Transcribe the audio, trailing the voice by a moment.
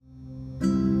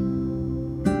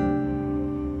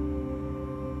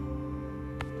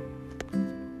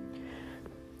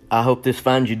I hope this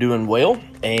finds you doing well,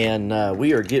 and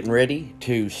we are getting ready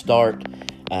to start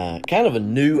kind of a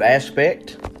new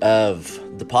aspect of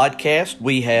the podcast.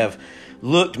 We have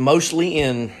looked mostly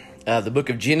in the book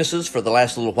of Genesis for the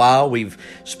last little while. We've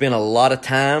spent a lot of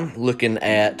time looking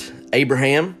at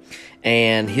Abraham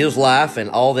and his life and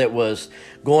all that was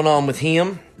going on with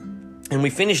him, and we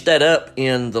finished that up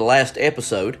in the last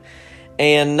episode.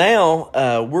 And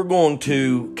now we're going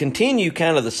to continue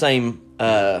kind of the same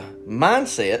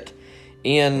mindset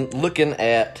in looking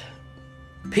at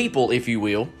people, if you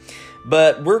will,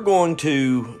 but we're going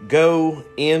to go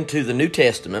into the New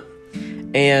Testament,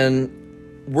 and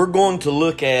we're going to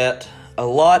look at a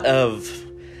lot of,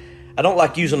 I don't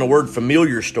like using the word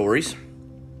familiar stories,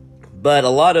 but a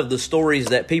lot of the stories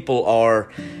that people are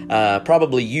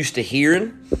probably used to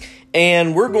hearing,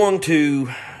 and we're going to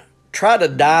try to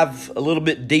dive a little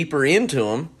bit deeper into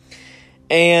them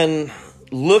and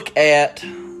look at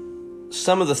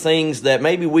some of the things that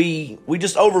maybe we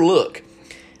just overlook.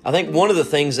 I think one of the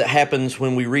things that happens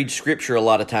when we read Scripture a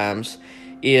lot of times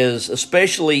is,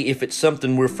 especially if it's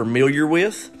something we're familiar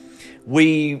with,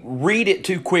 we read it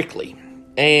too quickly,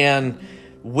 and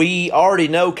we already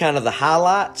know kind of the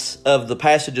highlights of the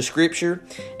passage of Scripture,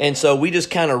 and so we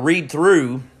just kind of read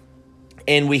through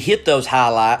and we hit those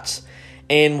highlights,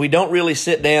 and we don't really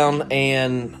sit down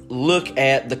and look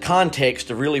at the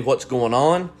context of really what's going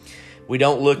on. We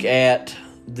don't look at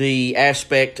the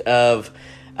aspect of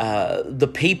the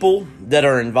people that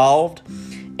are involved.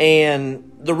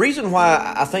 And the reason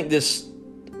why I think this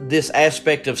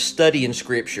aspect of studying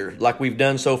Scripture, like we've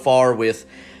done so far with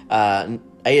Adam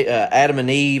and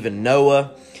Eve and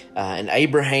Noah and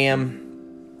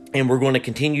Abraham, and we're going to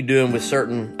continue doing with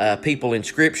certain people in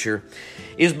Scripture,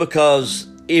 is because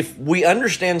if we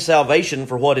understand salvation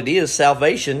for what it is,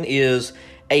 salvation is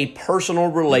a personal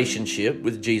relationship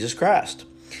with Jesus Christ.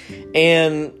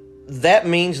 And that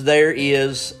means there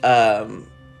is some,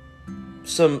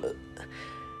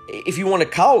 if you want to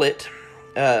call it,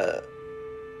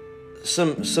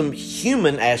 some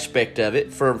human aspect of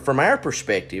it from our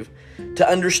perspective to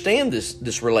understand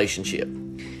this relationship.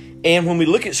 And when we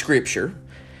look at Scripture,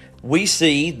 we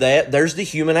see that there's the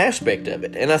human aspect of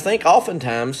it. And I think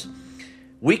oftentimes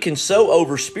we can so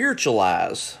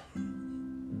over-spiritualize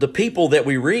the people that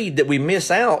we read that we miss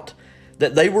out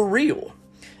that they were real.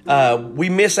 We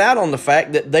miss out on the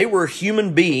fact that they were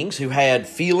human beings who had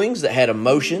feelings, that had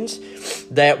emotions,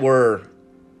 that were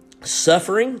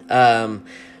suffering,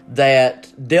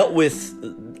 that dealt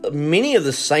with many of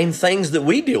the same things that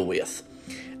we deal with.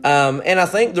 And I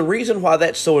think the reason why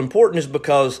that's so important is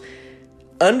because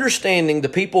understanding the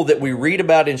people that we read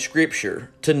about in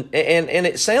Scripture, and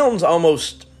it sounds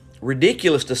almost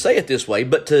ridiculous to say it this way,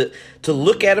 but to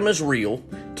look at them as real,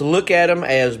 to look at them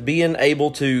as being able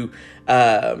to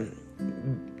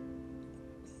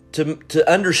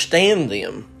understand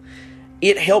them,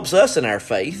 it helps us in our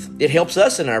faith. It helps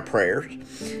us in our prayers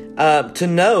to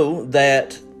know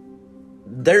that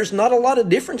there's not a lot of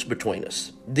difference between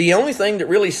us. The only thing that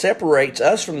really separates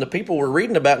us from the people we're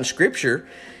reading about in Scripture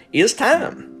is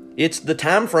time. It's the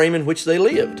time frame in which they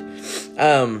lived.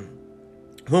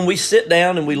 When we sit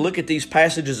down and we look at these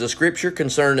passages of Scripture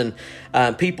concerning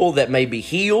people that may be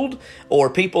healed or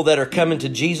people that are coming to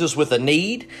Jesus with a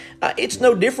need, it's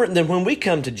no different than when we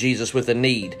come to Jesus with a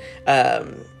need.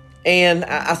 And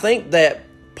I think that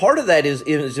part of that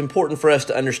is important for us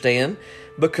to understand,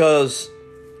 because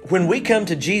when we come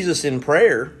to Jesus in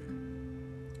prayer,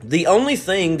 the only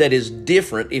thing that is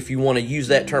different, if you want to use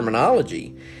that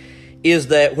terminology, is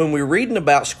that when we're reading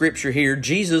about Scripture here,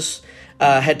 Jesus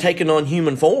had taken on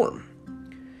human form,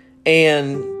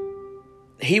 and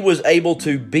he was able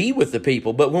to be with the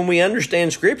people. But when we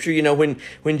understand Scripture, you know,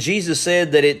 when Jesus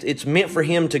said that it's meant for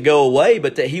him to go away,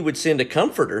 but that he would send a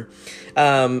comforter,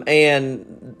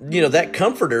 and you know, that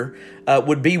comforter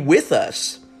would be with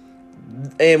us,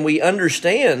 and we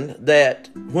understand that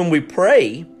when we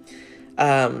pray,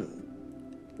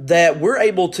 that we're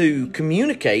able to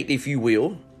communicate, if you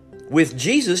will, with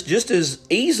Jesus just as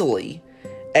easily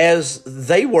as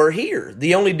they were here.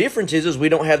 The only difference is we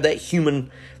don't have that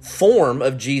human form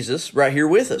of Jesus right here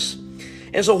with us.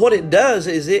 And so what it does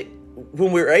is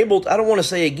when we're able to, I don't want to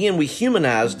say again, we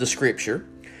humanize the Scripture,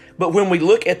 but when we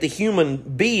look at the human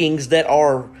beings that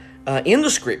are in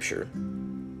the Scripture,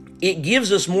 it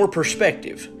gives us more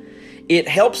perspective. It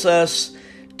helps us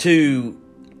to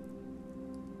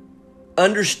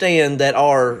understand that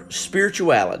our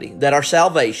spirituality, that our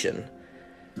salvation,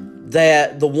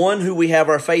 that the one who we have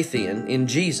our faith in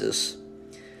Jesus,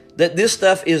 that this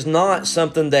stuff is not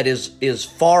something that is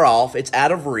far off, it's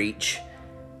out of reach,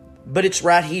 but it's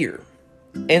right here.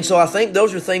 And so I think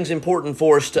those are things important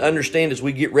for us to understand as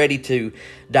we get ready to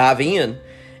dive in.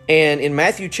 And in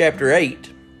Matthew chapter 8,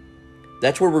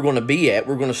 that's where we're going to be at.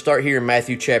 We're going to start here in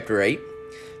Matthew chapter 8,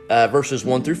 verses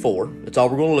 1 through 4. That's all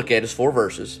we're going to look at is 4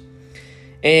 verses.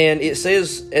 And it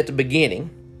says at the beginning,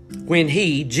 when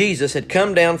he, Jesus, had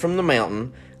come down from the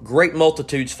mountain, great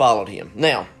multitudes followed him.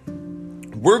 Now,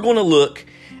 we're going to look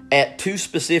at 2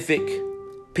 specific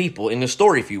people in the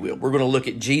story, if you will. We're going to look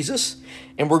at Jesus,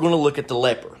 and we're going to look at the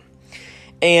leper.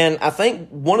 And I think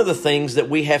one of the things that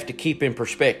we have to keep in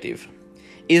perspective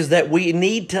is that we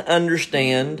need to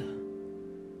understand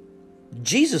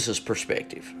Jesus'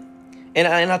 perspective. And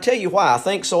I'll tell you why. I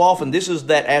think so often this is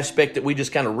that aspect that we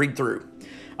just kind of read through.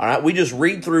 All right, we just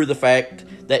read through the fact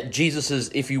that Jesus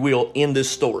is, if you will, in this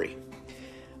story.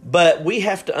 But we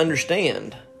have to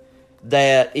understand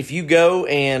that if you go,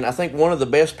 and I think one of the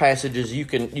best passages you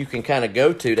can kind of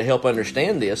go to help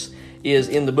understand this is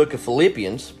in the book of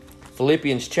Philippians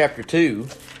chapter 2,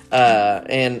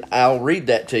 and I'll read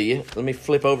that to you. Let me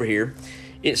flip over here.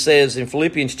 It says in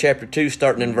Philippians chapter 2,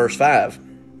 starting in verse 5,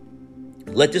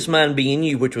 let this mind be in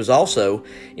you, which was also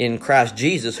in Christ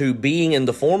Jesus, who being in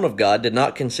the form of God did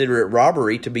not consider it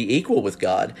robbery to be equal with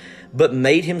God, but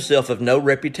made himself of no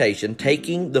reputation,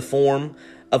 taking the form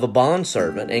of a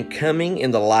bondservant and coming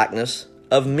in the likeness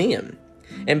of men.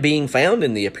 And being found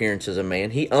in the appearance as a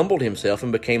man, he humbled himself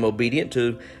and became obedient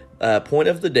to point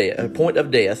of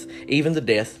death, even the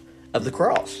death of the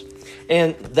cross.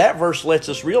 And that verse lets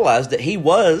us realize that he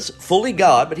was fully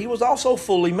God, but he was also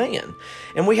fully man.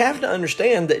 And we have to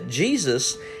understand that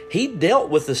Jesus, he dealt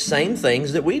with the same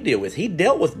things that we deal with. He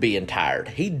dealt with being tired.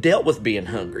 He dealt with being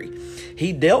hungry.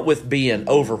 He dealt with being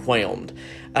overwhelmed.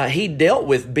 He dealt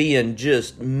with being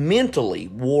just mentally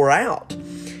wore out.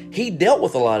 He dealt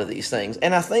with a lot of these things.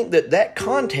 And I think that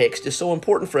context is so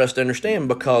important for us to understand,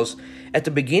 because at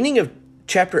the beginning of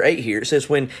chapter 8 here, it says,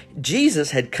 when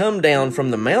Jesus had come down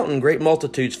from the mountain, great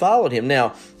multitudes followed him.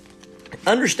 Now,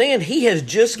 understand, he has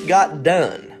just got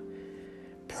done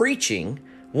preaching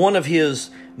one of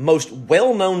his most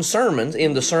well-known sermons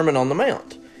in the Sermon on the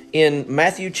Mount. In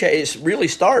Matthew, it really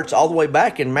starts all the way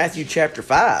back in Matthew chapter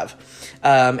 5.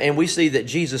 And we see that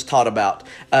Jesus taught about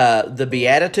the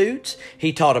Beatitudes.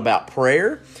 He taught about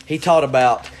prayer. He taught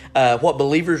about what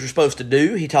believers are supposed to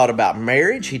do. He taught about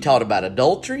marriage. He taught about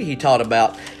adultery. He taught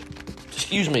about,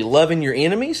 loving your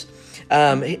enemies.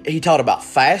 He taught about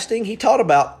fasting. He taught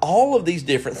about all of these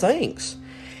different things.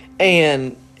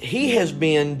 And he has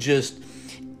been just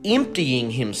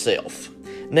emptying himself.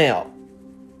 Now,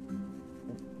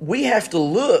 we have to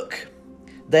look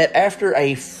that after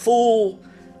a full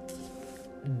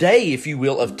day, if you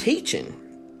will, of teaching,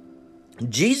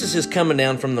 Jesus is coming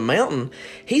down from the mountain.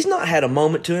 He's not had a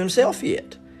moment to himself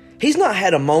yet. He's not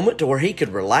had a moment to where he could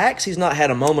relax. He's not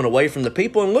had a moment away from the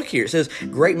people. And look here, it says,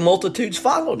 great multitudes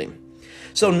followed him.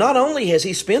 So not only has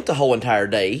he spent the whole entire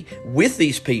day with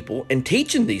these people and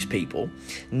teaching these people,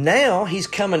 now he's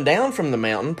coming down from the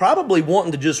mountain, probably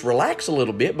wanting to just relax a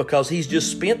little bit because he's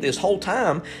just spent this whole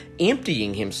time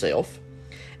emptying himself.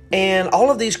 And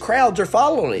all of these crowds are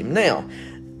following him. Now,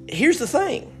 here's the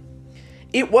thing.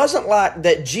 It wasn't like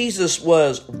that Jesus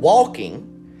was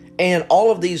walking and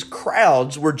all of these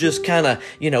crowds were just kind of,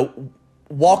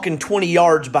 walking 20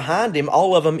 yards behind him,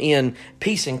 all of them in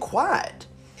peace and quiet.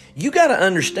 You got to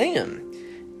understand,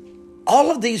 all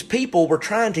of these people were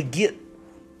trying to get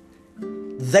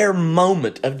their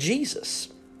moment of Jesus.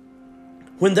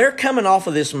 When they're coming off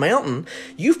of this mountain,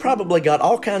 you've probably got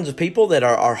all kinds of people that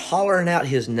are hollering out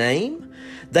his name.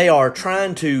 They are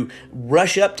trying to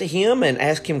rush up to him and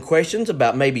ask him questions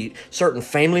about maybe certain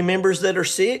family members that are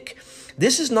sick.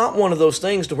 This is not one of those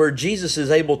things to where Jesus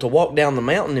is able to walk down the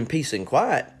mountain in peace and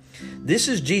quiet. This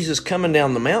is Jesus coming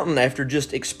down the mountain after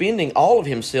just expending all of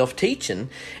himself teaching,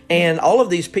 and all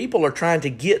of these people are trying to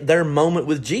get their moment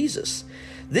with Jesus.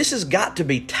 This has got to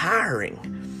be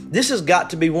tiring. This has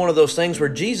got to be one of those things where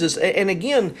Jesus, and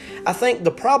again, I think the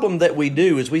problem that we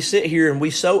do is we sit here and we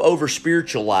so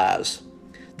over-spiritualize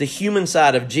the human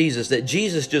side of Jesus that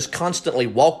Jesus just constantly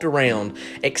walked around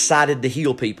excited to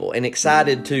heal people and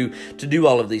excited to do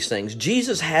all of these things.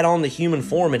 Jesus had on the human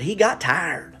form and he got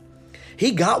tired.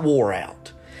 He got wore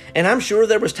out. And I'm sure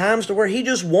there was times to where he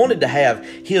just wanted to have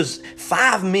his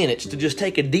 5 minutes to just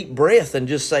take a deep breath and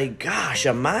just say, gosh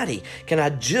almighty, can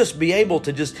I just be able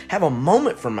to just have a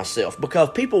moment for myself? Because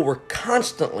people were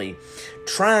constantly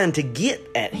trying to get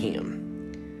at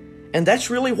him. And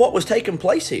that's really what was taking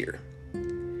place here.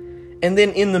 And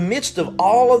then in the midst of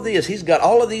all of this, he's got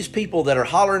all of these people that are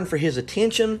hollering for his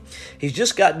attention. He's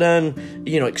just got done,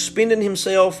 expending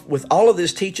himself with all of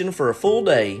this teaching for a full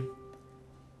day.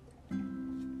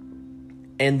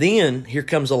 And then here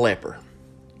comes a leper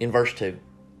in verse 2.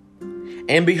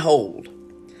 And behold,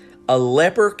 a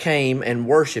leper came and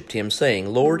worshipped him, saying,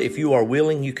 Lord, if you are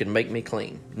willing, you can make me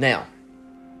clean. Now,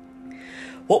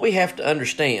 what we have to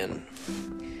understand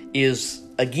is,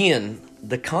 again,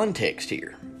 the context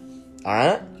here. All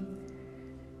right?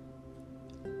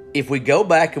 If we go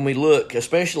back and we look,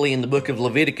 especially in the book of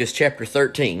Leviticus chapter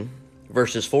 13,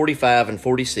 verses 45 and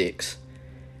 46,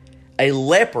 a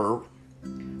leper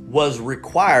was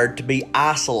required to be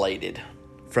isolated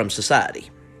from society.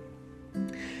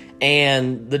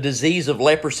 And the disease of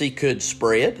leprosy could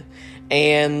spread.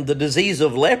 And the disease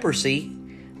of leprosy,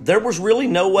 there was really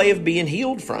no way of being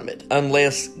healed from it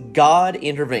unless God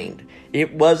intervened.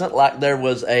 It wasn't like there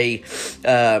was a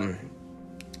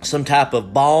some type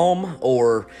of balm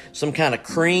or some kind of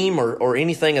cream or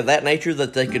anything of that nature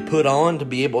that they could put on to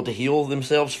be able to heal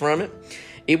themselves from it.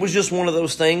 It was just one of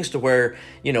those things to where,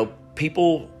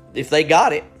 people, if they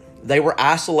got it, they were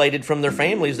isolated from their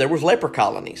families. There was leper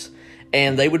colonies.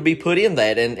 And they would be put in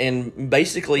that. And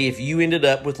basically, if you ended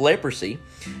up with leprosy,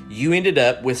 you ended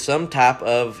up with some type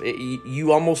of, you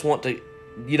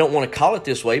don't want to call it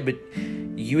this way, but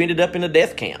you ended up in a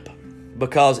death camp.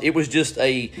 Because it was just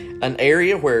an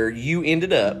area where you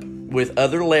ended up with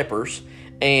other lepers,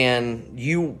 and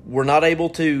you were not able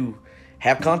to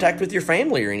have contact with your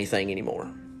family or anything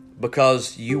anymore.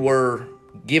 Because you were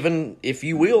given, if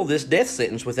you will, this death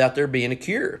sentence without there being a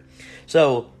cure.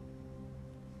 So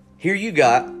here you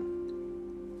got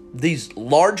these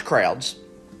large crowds,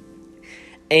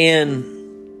 and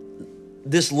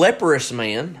this leprous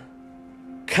man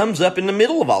comes up in the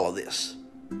middle of all of this.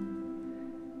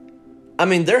 I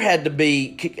mean, there had to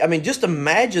be, just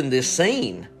imagine this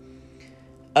scene.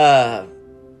 And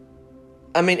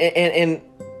I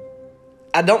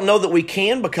don't know that we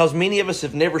can, because many of us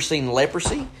have never seen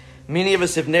leprosy. Many of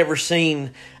us have never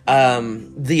seen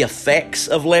the effects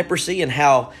of leprosy and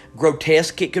how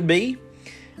grotesque it could be.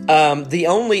 The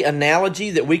only analogy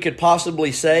that we could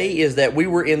possibly say is that we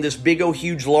were in this big old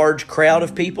huge large crowd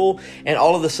of people, and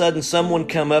all of a sudden someone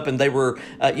come up and they were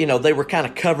kind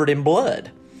of covered in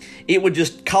blood. It would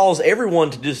just cause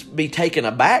everyone to just be taken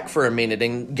aback for a minute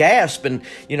and gasp and,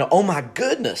 oh my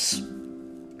goodness.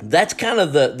 That's kind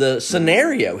of the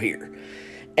scenario here.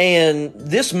 And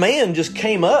this man just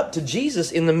came up to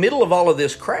Jesus in the middle of all of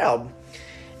this crowd.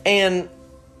 And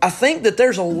I think that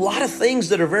there's a lot of things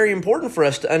that are very important for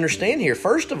us to understand here.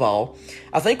 First of all,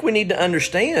 I think we need to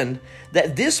understand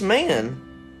that this man,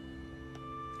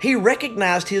 he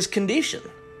recognized his condition.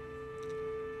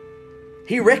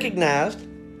 He recognized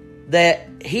that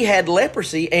he had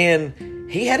leprosy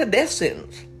and he had a death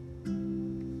sentence.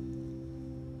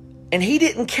 And he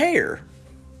didn't care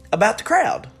about the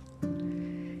crowd.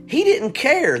 He didn't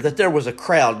care that there was a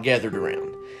crowd gathered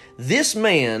around. This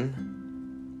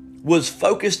man was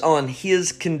focused on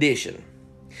his condition.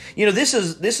 This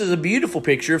is a beautiful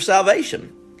picture of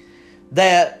salvation.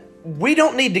 That we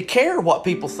don't need to care what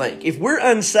people think. If we're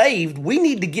unsaved, we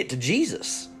need to get to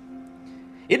Jesus.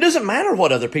 It doesn't matter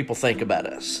what other people think about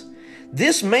us.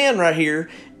 This man right here,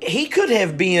 he could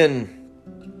have been,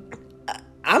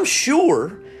 I'm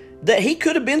sure that he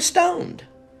could have been stoned,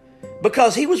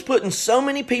 because he was putting so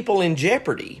many people in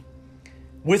jeopardy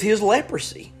with his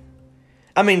leprosy.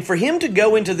 For him to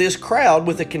go into this crowd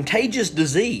with a contagious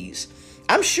disease,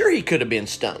 I'm sure he could have been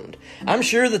stoned. I'm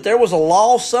sure that there was a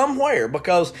law somewhere,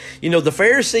 because, the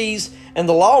Pharisees and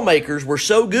the lawmakers were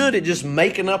so good at just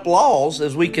making up laws,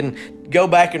 as we can go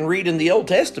back and read in the Old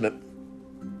Testament.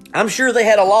 I'm sure they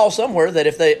had a law somewhere that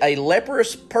if a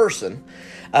leprous person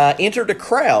entered a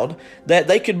crowd, that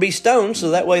they could be stoned,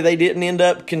 so that way they didn't end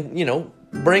up, spreading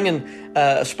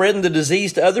the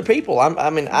disease to other people.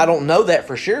 I don't know that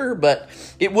for sure, but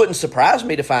it wouldn't surprise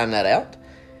me to find that out,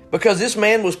 because this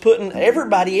man was putting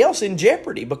everybody else in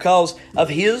jeopardy because of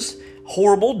his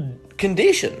horrible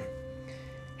condition.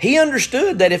 He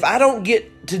understood that if I don't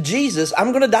get to Jesus,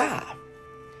 I'm going to die.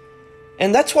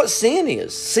 And that's what sin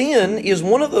is. Sin is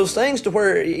one of those things to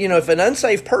where, if an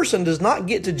unsaved person does not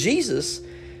get to Jesus,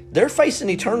 they're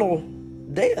facing eternal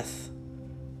death.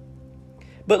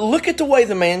 But look at the way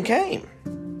the man came.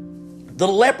 The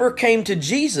leper came to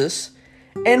Jesus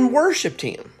and worshiped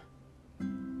him.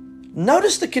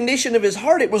 Notice the condition of his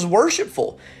heart. It was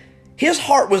worshipful. His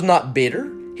heart was not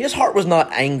bitter. His heart was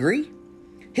not angry.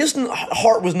 His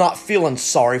heart was not feeling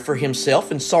sorry for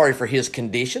himself and sorry for his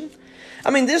condition.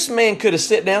 This man could have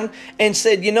sat down and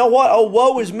said, you know what? Oh,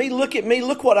 woe is me. Look at me.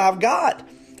 Look what I've got.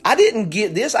 I didn't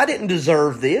get this. I didn't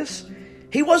deserve this.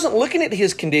 He wasn't looking at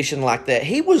his condition like that.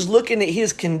 He was looking at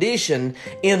his condition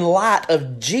in light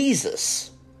of Jesus.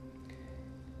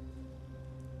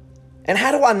 And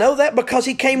how do I know that? Because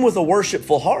he came with a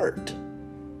worshipful heart.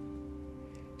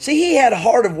 See, he had a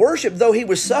heart of worship, though he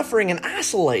was suffering and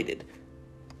isolated.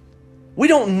 We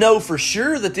don't know for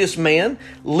sure that this man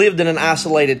lived in an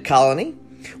isolated colony.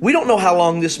 We don't know how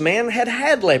long this man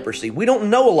had leprosy. We don't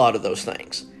know a lot of those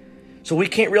things. So we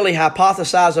can't really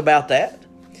hypothesize about that.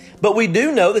 But we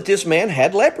do know that this man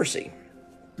had leprosy.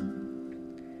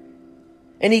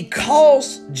 And he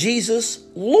calls Jesus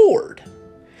Lord.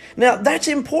 Now, that's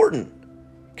important.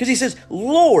 Because he says,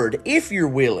 Lord, if you're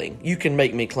willing, you can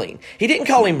make me clean. He didn't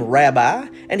call him rabbi,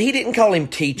 and he didn't call him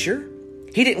teacher.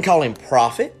 He didn't call him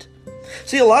prophet.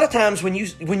 See, a lot of times when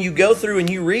you go through and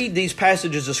you read these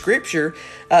passages of Scripture,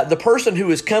 the person who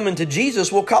is coming to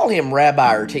Jesus will call him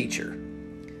rabbi or teacher.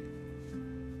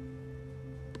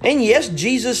 And yes,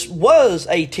 Jesus was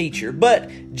a teacher,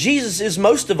 but Jesus is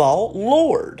most of all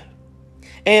Lord.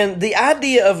 And the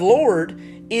idea of Lord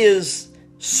is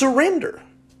surrender.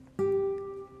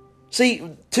 See,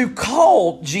 to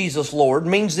call Jesus Lord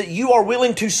means that you are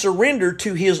willing to surrender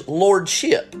to His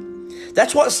Lordship.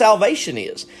 That's what salvation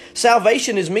is.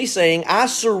 Salvation is me saying, I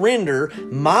surrender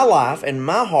my life and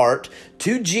my heart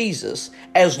to Jesus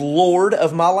as Lord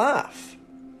of my life.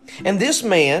 And this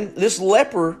man, this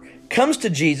leper, comes to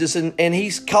Jesus and he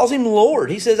calls him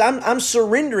Lord. He says, I'm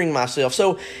surrendering myself.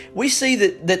 So we see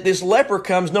that this leper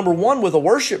comes, number one, with a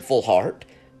worshipful heart,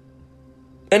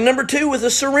 and number two, with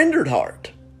a surrendered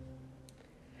heart.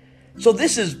 So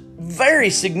this is very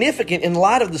significant in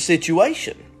light of the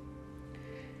situation.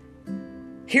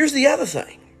 Here's the other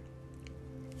thing.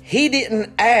 He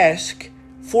didn't ask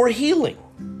for healing.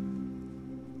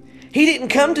 He didn't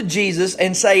come to Jesus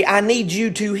and say, I need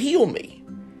you to heal me.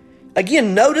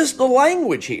 Again, notice the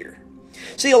language here.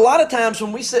 See, a lot of times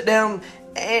when we sit down,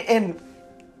 and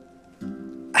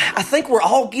I think we're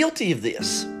all guilty of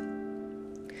this.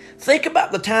 Think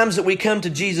about the times that we come to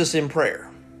Jesus in prayer.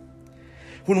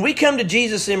 When we come to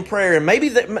Jesus in prayer, and maybe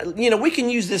that, we can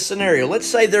use this scenario. Let's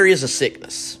say there is a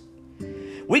sickness.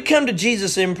 We come to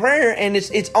Jesus in prayer, and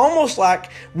it's almost like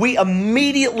we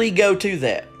immediately go to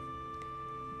that.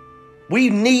 We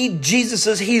need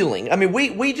Jesus' healing. I mean,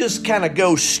 we just kind of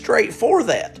go straight for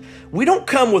that. We don't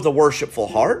come with a worshipful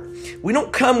heart. We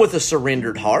don't come with a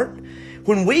surrendered heart.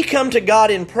 When we come to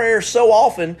God in prayer, so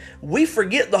often we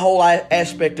forget the whole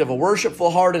aspect of a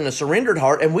worshipful heart and a surrendered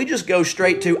heart, and we just go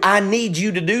straight to, I need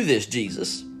you to do this,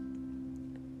 Jesus.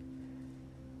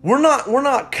 We're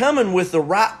not coming with the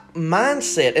right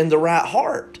mindset and the right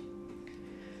heart.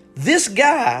 This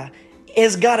guy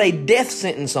has got a death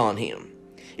sentence on him.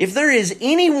 If there is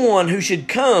anyone who should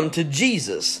come to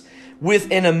Jesus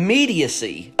with an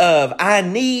immediacy of, I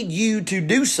need you to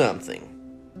do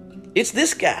something, it's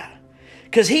this guy.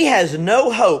 Because he has no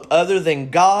hope other than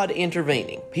God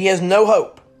intervening. He has no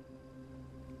hope.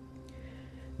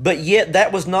 But yet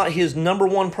that was not his number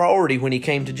one priority when he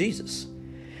came to Jesus.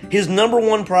 His number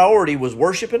one priority was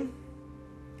worshiping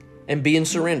and being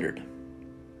surrendered.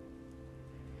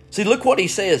 See, look what he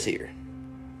says here.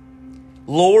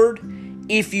 Lord,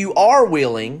 if you are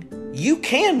willing, you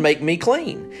can make me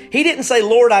clean. He didn't say,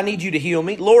 Lord, I need you to heal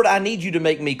me. Lord, I need you to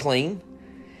make me clean.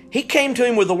 He came to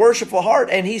him with a worshipful heart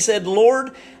and he said,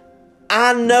 Lord,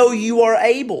 I know you are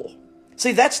able.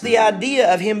 See, that's the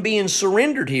idea of him being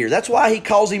surrendered here. That's why he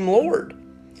calls him Lord.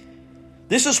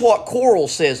 This is what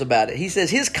Quarles says about it. He says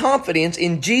his confidence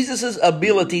in Jesus'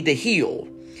 ability to heal,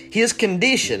 his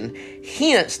condition,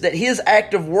 hints that his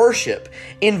act of worship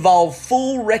involved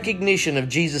full recognition of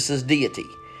Jesus' deity.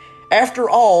 After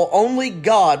all, only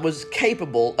God was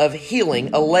capable of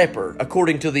healing a leper,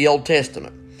 according to the Old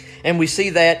Testament. And we see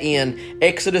that in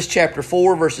Exodus chapter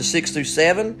 4, verses 6 through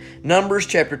 7, Numbers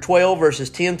chapter 12,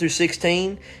 verses 10 through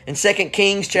 16, and 2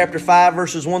 Kings chapter 5,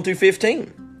 verses 1 through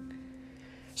 15.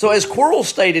 So as Quarles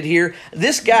stated here,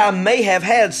 this guy may have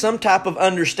had some type of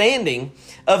understanding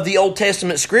of the Old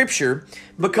Testament Scripture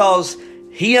because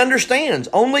he understands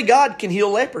only God can heal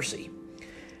leprosy.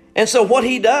 And so what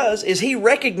he does is he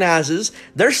recognizes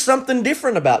there's something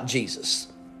different about Jesus.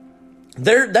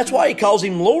 That's why he calls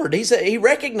him Lord. He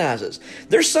recognizes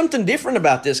there's something different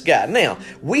about this guy. Now,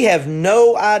 we have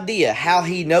no idea how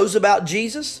he knows about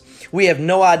Jesus. We have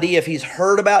no idea if he's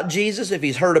heard about Jesus, if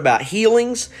he's heard about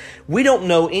healings. We don't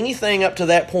know anything up to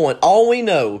that point. All we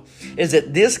know is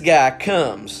that this guy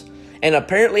comes and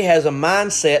apparently has a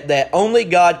mindset that only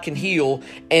God can heal,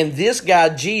 and this guy,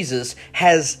 Jesus,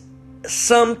 has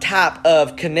some type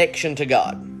of connection to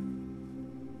God.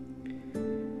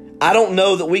 I don't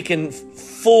know that we can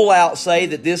full out say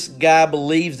that this guy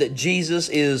believes that Jesus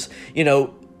is,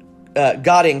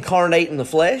 God incarnate in the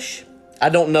flesh. I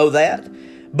don't know that.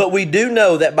 But we do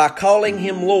know that by calling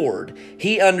him Lord,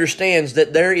 he understands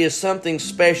that there is something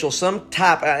special, some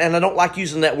type, and I don't like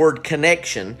using that word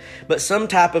connection, but some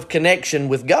type of connection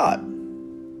with God.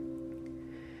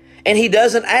 And he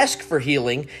doesn't ask for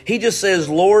healing. He just says,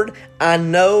 Lord, I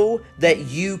know that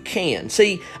you can.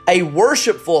 See, a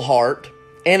worshipful heart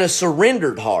and a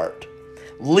surrendered heart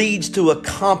leads to a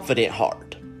confident heart.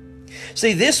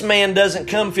 See, this man doesn't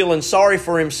come feeling sorry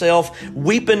for himself,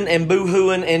 weeping and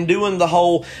boo-hooing and doing the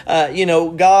whole,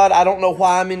 God, I don't know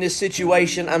why I'm in this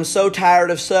situation. I'm so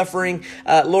tired of suffering.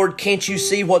 Lord, can't you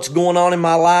see what's going on in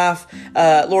my life?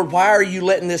 Lord, why are you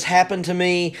letting this happen to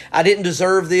me? I didn't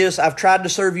deserve this. I've tried to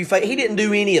serve you faithfully. He didn't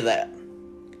do any of that.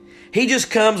 He just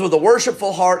comes with a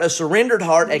worshipful heart, a surrendered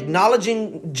heart,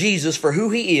 acknowledging Jesus for who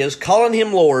he is, calling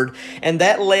him Lord, and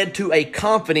that led to a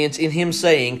confidence in him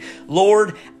saying,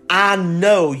 Lord, I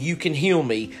know you can heal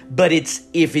me, but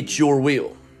if it's your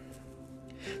will.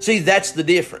 See, that's the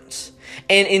difference.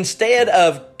 And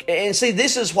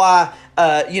this is why,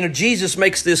 Jesus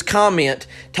makes this comment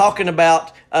talking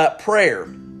about prayer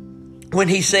when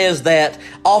he says that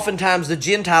oftentimes the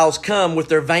Gentiles come with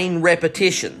their vain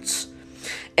repetitions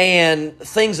and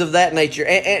things of that nature.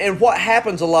 And what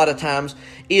happens a lot of times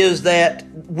is that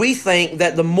we think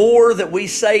that the more that we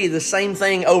say the same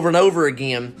thing over and over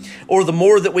again, or the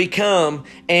more that we come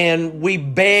and we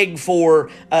beg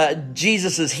for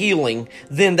Jesus' healing,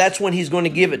 then that's when he's going to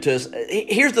give it to us.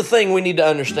 Here's the thing we need to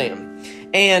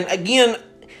understand. And again,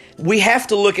 we have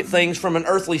to look at things from an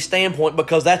earthly standpoint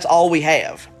because that's all we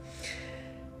have.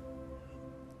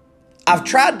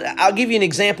 I'll give you an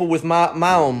example with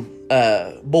my own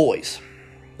boys.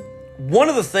 One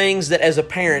of the things that as a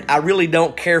parent I really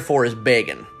don't care for is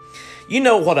begging. You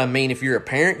know what I mean if you're a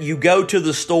parent. You go to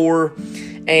the store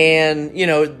and,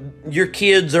 your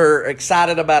kids are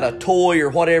excited about a toy or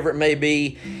whatever it may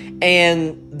be,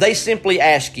 and they simply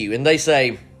ask you and they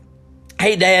say,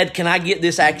 hey, Dad, can I get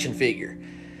this action figure?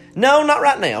 No, not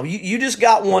right now. You just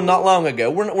got one not long ago.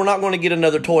 We're not going to get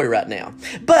another toy right now.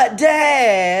 But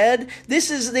Dad, this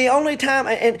is the only time,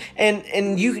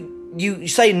 and you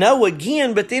say no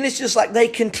again, but then it's just like they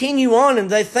continue on and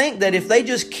they think that if they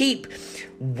just keep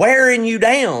wearing you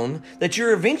down, that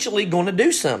you're eventually going to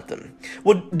do something.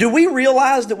 Well, do we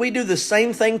realize that we do the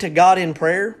same thing to God in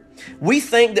prayer? We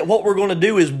think that what we're going to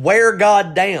do is wear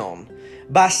God down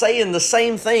by saying the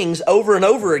same things over and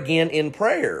over again in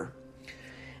prayer.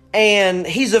 And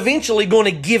he's eventually going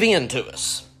to give in to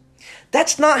us.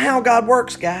 That's not how God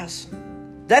works, guys.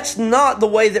 That's not the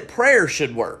way that prayer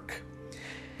should work.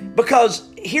 Because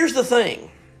here's the thing.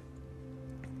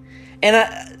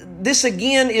 And this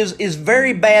again is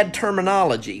very bad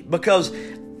terminology, because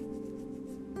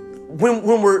when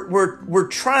we're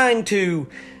trying to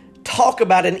talk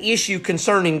about an issue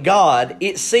concerning God,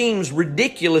 it seems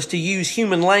ridiculous to use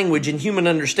human language and human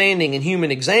understanding and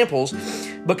human examples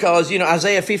because,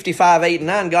 Isaiah 55, 8 and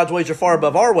 9, God's ways are far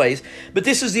above our ways, but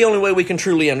this is the only way we can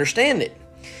truly understand it.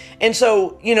 And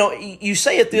so, you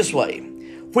say it this way,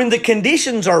 when the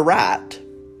conditions are right,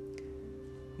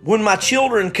 when my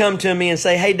children come to me and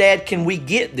say, hey, Dad, can we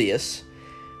get this?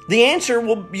 The answer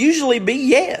will usually be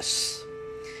yes.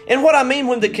 And what I mean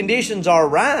when the conditions are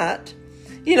right,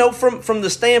 from the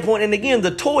standpoint, and again,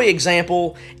 the toy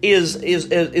example is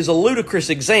a ludicrous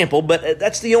example, but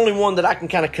that's the only one that I can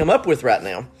kind of come up with right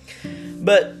now.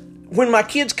 But when my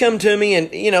kids come to me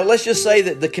and, let's just say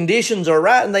that the conditions are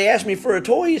right and they ask me for a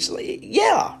toy, it's like,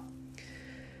 yeah.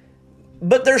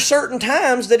 But there's certain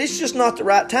times that it's just not the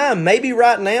right time. Maybe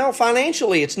right now,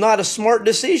 financially, it's not a smart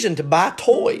decision to buy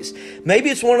toys.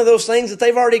 Maybe it's one of those things that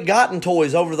they've already gotten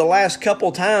toys over the last couple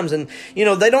of times, and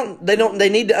they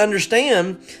need to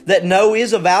understand that no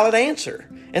is a valid answer,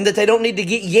 and that they don't need to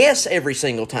get yes every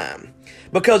single time.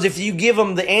 Because if you give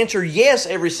them the answer yes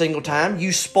every single time,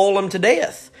 you spoil them to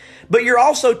death. But you're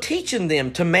also teaching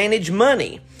them to manage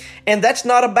money. And that's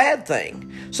not a bad thing.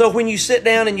 So when you sit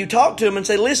down and you talk to them and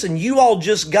say, listen, you all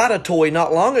just got a toy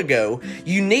not long ago.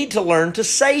 You need to learn to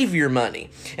save your money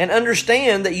and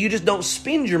understand that you just don't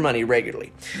spend your money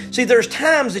regularly. See, there's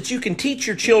times that you can teach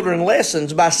your children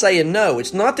lessons by saying no.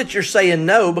 It's not that you're saying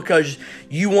no because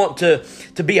you want to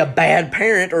be a bad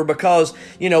parent or because,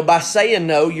 by saying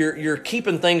no, you're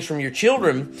keeping things from your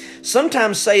children.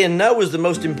 Sometimes saying no is the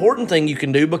most important thing you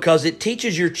can do because it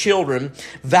teaches your children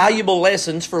valuable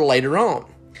lessons for later on.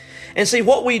 And see,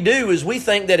 what we do is we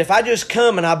think that if I just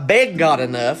come and I beg God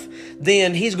enough,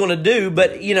 then he's going to do.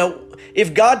 But,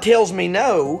 if God tells me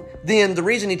no, then the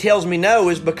reason he tells me no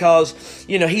is because,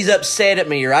 he's upset at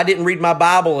me, or I didn't read my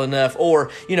Bible enough,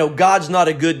 or, God's not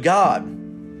a good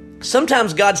God.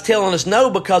 Sometimes God's telling us no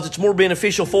because it's more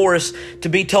beneficial for us to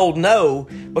be told no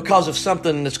because of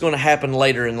something that's going to happen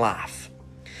later in life.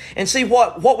 And see,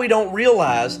 what we don't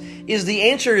realize is the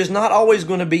answer is not always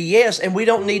going to be yes, and we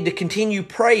don't need to continue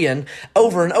praying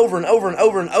over and over and over and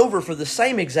over and over for the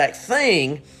same exact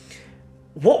thing.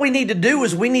 What we need to do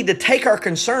is we need to take our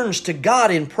concerns to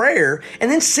God in prayer and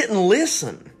then sit and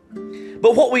listen.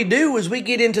 But what we do is we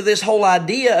get into this whole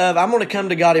idea of, I'm going to come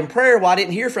to God in prayer. Well, I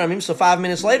didn't hear from Him, so 5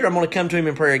 minutes later, I'm going to come to Him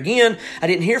in prayer again. I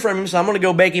didn't hear from Him, so I'm going to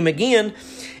go beg Him again.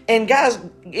 And guys,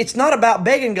 it's not about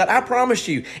begging God. I promise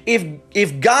you,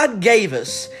 if God gave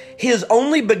us His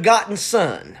only begotten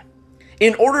Son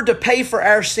in order to pay for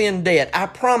our sin debt, I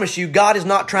promise you, God is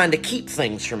not trying to keep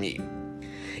things from you.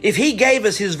 If He gave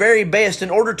us His very best in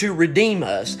order to redeem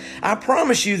us, I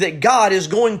promise you that God is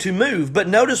going to move. But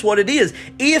notice what it is.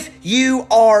 If you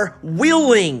are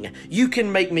willing, you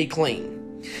can make me clean.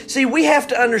 See, we have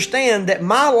to understand that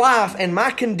my life and my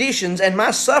conditions and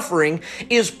my suffering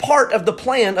is part of the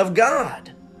plan of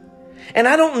God. And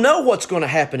I don't know what's going to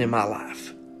happen in my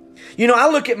life. You know, I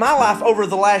look at my life over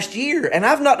the last year, and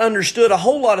I've not understood a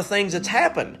whole lot of things that's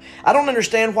happened. I don't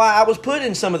understand why I was put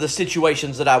in some of the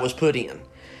situations that I was put in.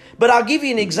 But I'll give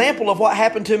you an example of what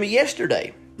happened to me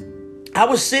yesterday. I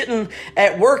was sitting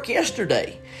at work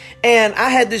yesterday, and I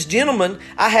had this gentleman.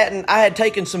 I had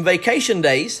taken some vacation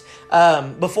days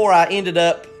before I ended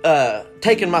up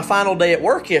taking my final day at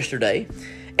work yesterday.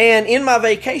 And in my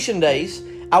vacation days,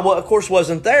 I of course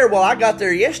wasn't there. Well, I got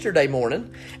there yesterday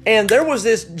morning, and there was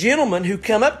this gentleman who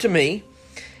come up to me,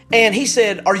 and he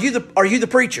said, "Are you the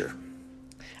preacher?"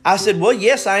 I said, "Well,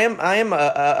 yes, I am. I am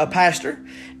a pastor."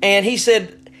 And he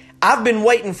said, "I've been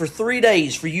waiting for 3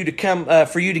 days for you to come,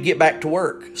 for you to get back to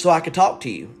work so I could talk to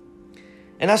you."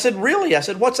 And I said, "Really?" I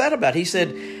said, "What's that about?" He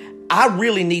said, "I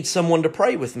really need someone to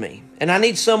pray with me. And I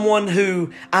need someone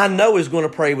who I know is going to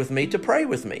pray with me to pray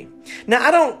with me." Now,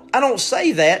 I don't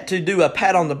say that to do a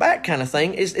pat on the back kind of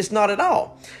thing. It's not at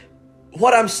all.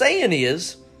 What I'm saying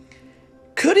is,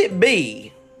 could it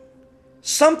be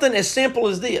something as simple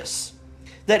as this?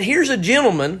 That here's a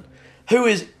gentleman who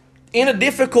is in a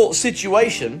difficult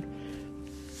situation,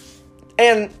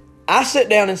 and I sit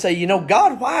down and say,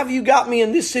 "God, why have you got me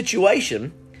in this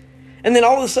situation?" And then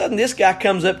all of a sudden, this guy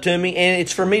comes up to me, and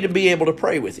it's for me to be able to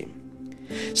pray with him.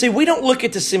 See, we don't look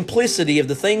at the simplicity of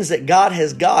the things that God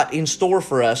has got in store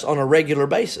for us on a regular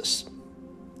basis.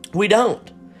 We don't.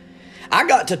 I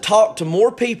got to talk to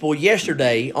more people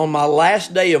yesterday on my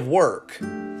last day of work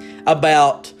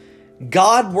about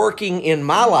God working in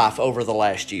my life over the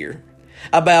last year,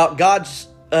 about God's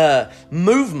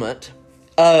movement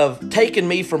of taking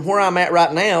me from where I'm at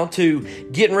right now to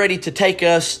getting ready to take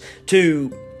us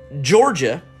to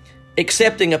Georgia,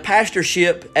 accepting a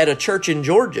pastorship at a church in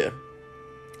Georgia,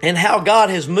 and how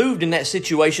God has moved in that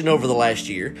situation over the last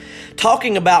year,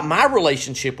 talking about my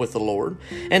relationship with the Lord,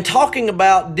 and talking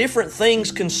about different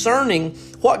things concerning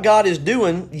what God is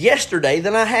doing yesterday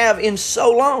than I have in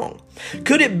so long.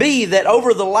 Could it be that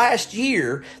over the last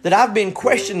year that I've been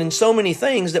questioning so many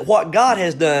things, that what God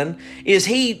has done is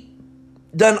He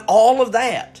done all of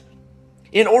that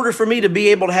in order for me to be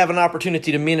able to have an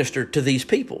opportunity to minister to these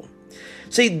people?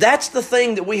 See, that's the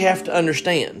thing that we have to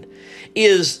understand,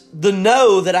 is the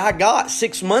no that I got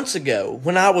 6 months ago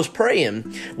when I was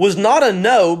praying was not a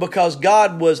no because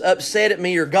God was upset at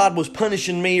me or God was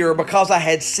punishing me or because I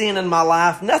had sin in my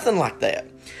life. Nothing like that.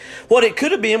 What it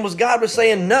could have been was God was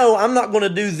saying, "No, I'm not going to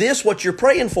do this, what you're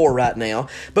praying for right now,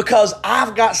 because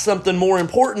I've got something more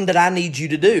important that I need you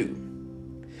to do."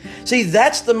 See,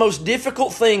 that's the most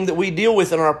difficult thing that we deal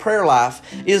with in our prayer life,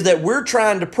 is that we're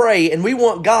trying to pray and we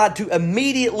want God to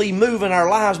immediately move in our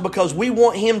lives because we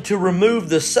want Him to remove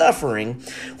the suffering,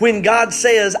 when God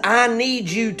says, "I need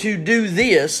you to do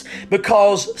this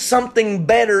because something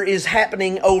better is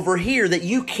happening over here that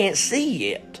you can't see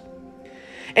yet."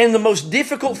 And the most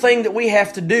difficult thing that we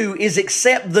have to do is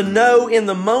accept the no in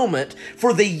the moment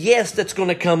for the yes that's going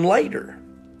to come later.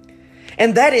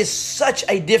 And that is such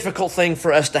a difficult thing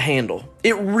for us to handle.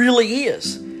 It really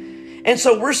is. And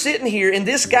so we're sitting here, and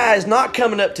this guy is not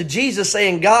coming up to Jesus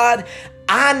saying, "God,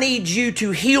 I need you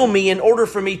to heal me in order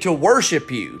for me to worship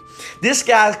you." This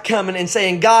guy's coming and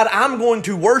saying, "God, I'm going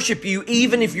to worship you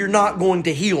even if you're not going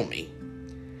to heal me."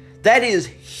 That is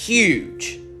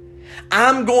huge.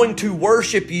 I'm going to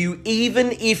worship you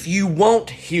even if you won't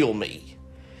heal me.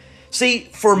 See,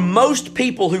 for most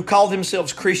people who call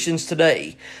themselves Christians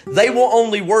today, they will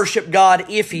only worship God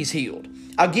if He's healed.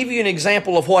 I'll give you an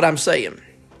example of what I'm saying.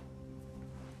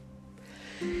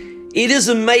 It is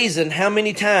amazing how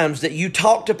many times that you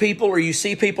talk to people or you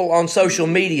see people on social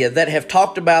media that have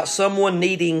talked about someone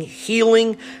needing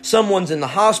healing, someone's in the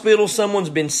hospital, someone's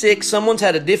been sick, someone's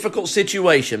had a difficult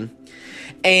situation,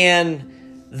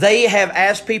 and they have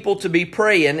asked people to be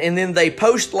praying, and then they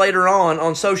post later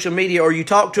on social media, or you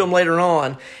talk to them later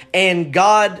on, and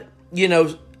God,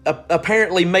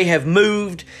 apparently may have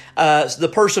moved,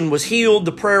 the person was healed,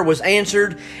 the prayer was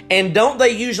answered, and don't they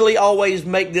usually always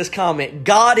make this comment,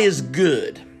 God is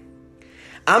good?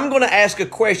 I'm going to ask a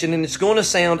question, and it's going to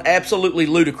sound absolutely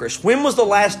ludicrous. When was the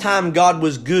last time God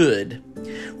was good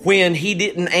when He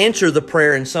didn't answer the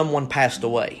prayer and someone passed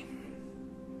away?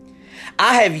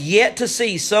 I have yet to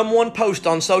see someone post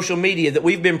on social media that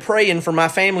we've been praying for my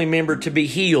family member to be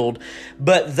healed,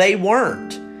 but they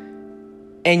weren't.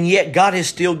 And yet God is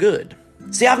still good.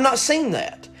 See, I've not seen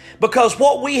that. Because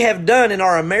what we have done in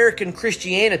our American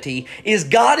Christianity is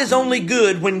God is only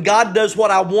good when God does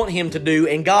what I want Him to do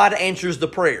and God answers the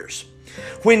prayers.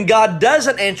 When God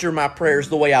doesn't answer my prayers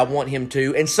the way I want Him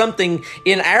to, and something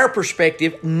in our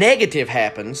perspective negative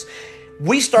happens,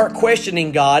 we start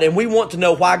questioning God and we want to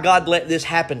know why God let this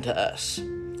happen to us.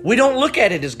 We don't look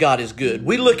at it as God is good.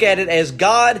 We look at it as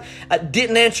God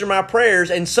didn't answer my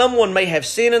prayers, and someone may have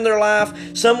sin in their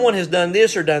life. Someone has done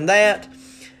this or done that.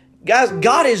 Guys,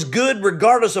 God is good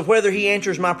regardless of whether He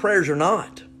answers my prayers or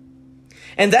not.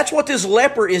 And that's what this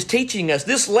leper is teaching us.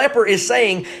 This leper is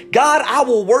saying, God, I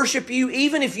will worship You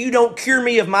even if You don't cure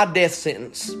me of my death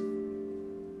sentence.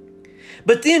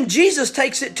 But then Jesus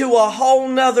takes it to a whole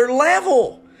nother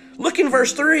level. Look in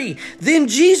verse 3. Then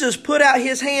Jesus put out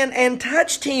His hand and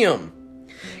touched him.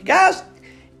 Guys,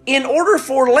 in order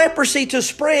for leprosy to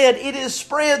spread, it is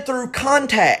spread through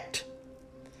contact.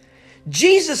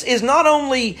 Jesus is not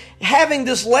only having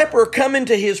this leper come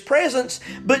into His presence,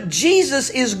 but Jesus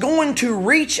is going to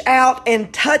reach out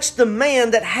and touch the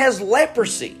man that has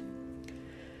leprosy.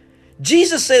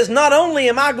 Jesus says, not only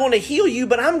am I going to heal you,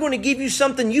 but I'm going to give you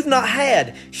something you've not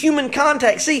had, human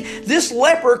contact. See, this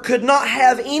leper could not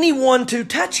have anyone to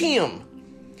touch him,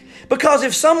 because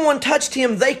if someone touched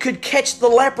him, they could catch the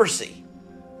leprosy.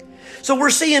 So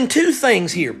we're seeing two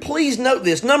things here. Please note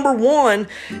this. Number one,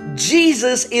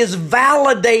 Jesus is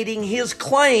validating His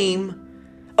claim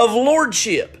of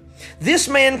lordship. This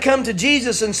man come to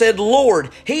Jesus and said, Lord.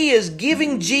 He is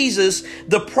giving Jesus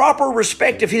the proper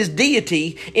respect of His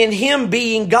deity in Him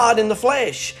being God in the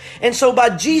flesh. And so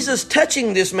by Jesus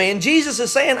touching this man, Jesus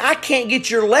is saying, I can't get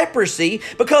your leprosy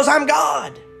because I'm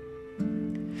God.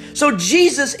 So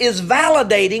Jesus is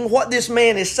validating what this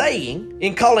man is saying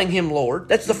in calling him Lord.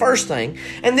 That's the first thing.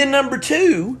 And then number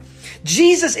two,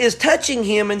 Jesus is touching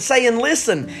him and saying,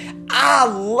 listen, I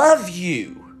love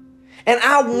you. And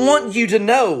I want you to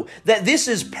know that this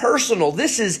is personal.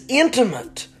 This is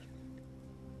intimate.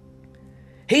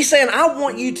 He's saying, I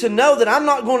want you to know that I'm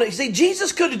not going to... See,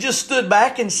 Jesus could have just stood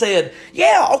back and said,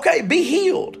 yeah, okay, be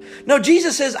healed. No,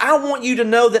 Jesus says, I want you to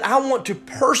know that I want to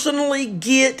personally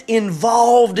get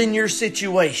involved in your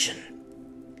situation.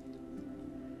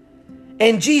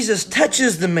 And Jesus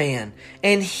touches the man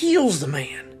and heals the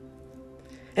man.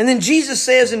 And then Jesus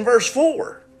says in verse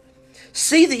 4,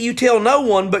 see that you tell no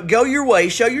one, but go your way,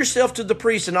 show yourself to the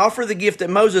priest, and offer the gift that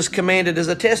Moses commanded as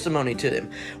a testimony to them.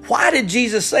 Why did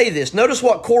Jesus say this? Notice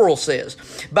what Coral says.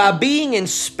 By being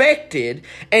inspected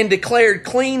and declared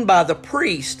clean by the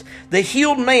priest, the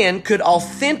healed man could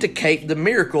authenticate the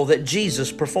miracle that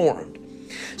Jesus performed.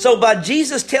 So by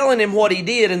Jesus telling him what He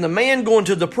did and the man going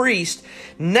to the priest,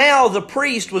 now the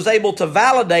priest was able to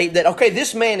validate that, okay,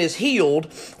 this man is healed,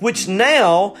 which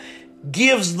now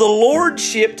gives the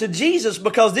lordship to Jesus,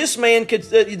 because this man could,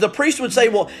 the priest would say,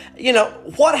 well,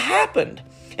 what happened?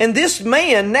 And this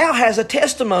man now has a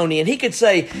testimony, and he could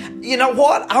say, you know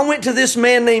what? I went to this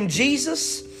man named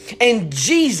Jesus, and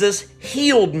Jesus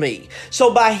healed me.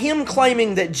 So by him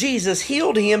claiming that Jesus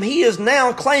healed him, he is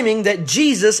now claiming that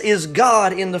Jesus is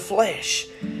God in the flesh.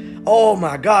 Oh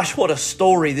my gosh, what a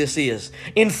story this is.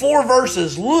 In 4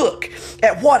 verses, look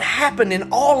at what happened in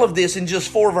all of this in just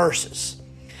 4 verses.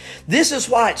 This is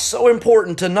why it's so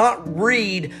important to not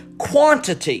read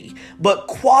quantity, but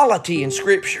quality in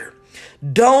Scripture.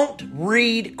 Don't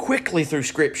read quickly through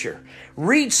Scripture.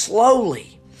 Read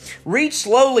slowly. Read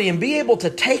slowly and be able to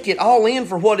take it all in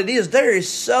for what it is. There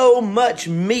is so much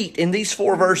meat in these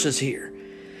 4 verses here.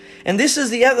 And this is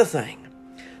the other thing.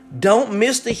 Don't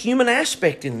miss the human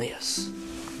aspect in this.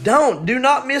 Do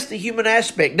not miss the human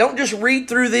aspect. Don't just read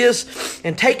through this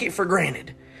and take it for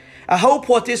granted. I hope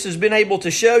what this has been able to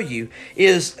show you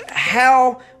is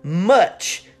how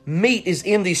much meat is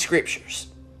in these Scriptures.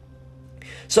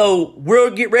 So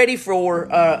we'll get ready for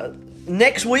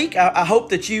next week, I hope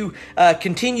that you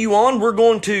continue on. We're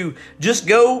going to just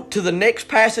go to the next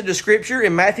passage of Scripture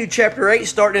in Matthew chapter 8,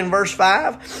 starting in verse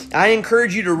 5. I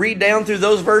encourage you to read down through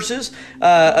those verses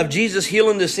of Jesus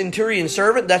healing the centurion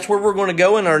servant. That's where we're going to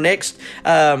go in our next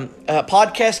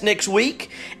podcast next week.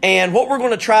 And what we're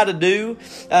going to try to do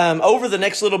over the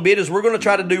next little bit is we're going to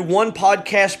try to do one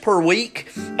podcast per week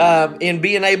in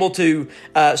being able to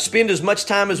spend as much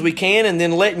time as we can, and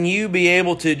then letting you be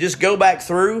able to just go back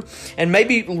through and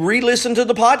maybe re-listen to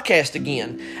the podcast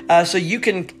again, so you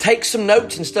can take some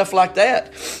notes and stuff like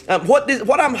that.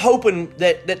 What I'm hoping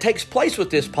that takes place with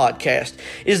this podcast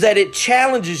is that it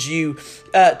challenges you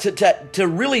to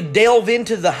really delve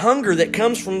into the hunger that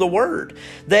comes from the Word.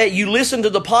 That you listen to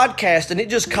the podcast and it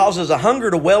just causes a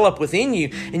hunger to well up within you,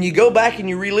 and you go back and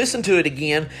you re-listen to it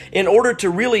again in order to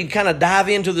really kind of dive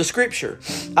into the Scripture.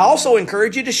 I also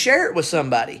encourage you to share it with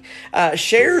somebody.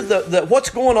 Share the what's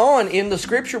going on in the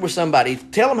Scripture with somebody.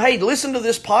 Tell them, hey, listen to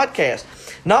this podcast.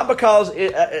 Not because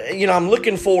I'm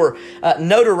looking for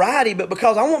notoriety, but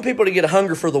because I want people to get a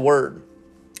hunger for the Word.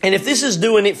 And if this is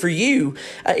doing it for you,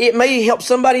 it may help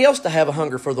somebody else to have a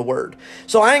hunger for the Word.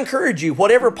 So I encourage you,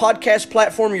 whatever podcast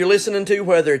platform you're listening to,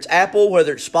 whether it's Apple,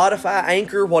 whether it's Spotify,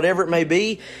 Anchor, whatever it may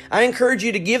be, I encourage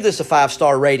you to give this a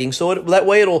 5-star rating. So that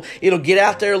way it'll get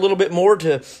out there a little bit more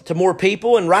to more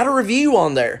people, and write a review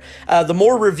on there. The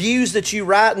more reviews that you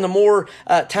write and the more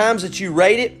times that you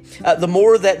rate it, the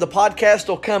more that the podcast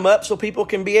will come up so people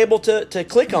can be able to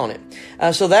click on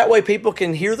it. So that way people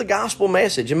can hear the gospel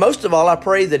message. And most of all, I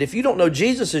pray that if you don't know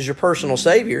Jesus as your personal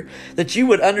Savior, that you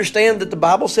would understand that the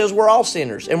Bible says we're all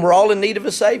sinners and we're all in need of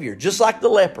a Savior. Just like the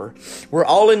leper, we're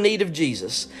all in need of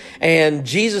Jesus. And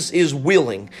Jesus is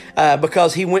willing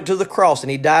because He went to the cross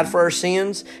and He died for our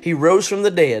sins. He rose from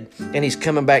the dead and He's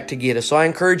coming back to get us. So I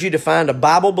encourage you to find a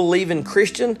Bible-believing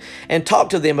Christian and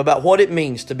talk to them about what it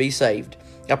means to be saved.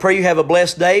 I pray you have a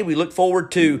blessed day. We look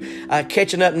forward to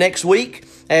catching up next week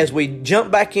as we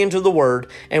jump back into the Word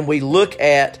and we look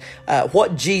at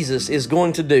what Jesus is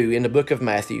going to do in the book of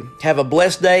Matthew. Have a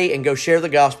blessed day and go share the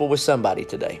gospel with somebody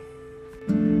today.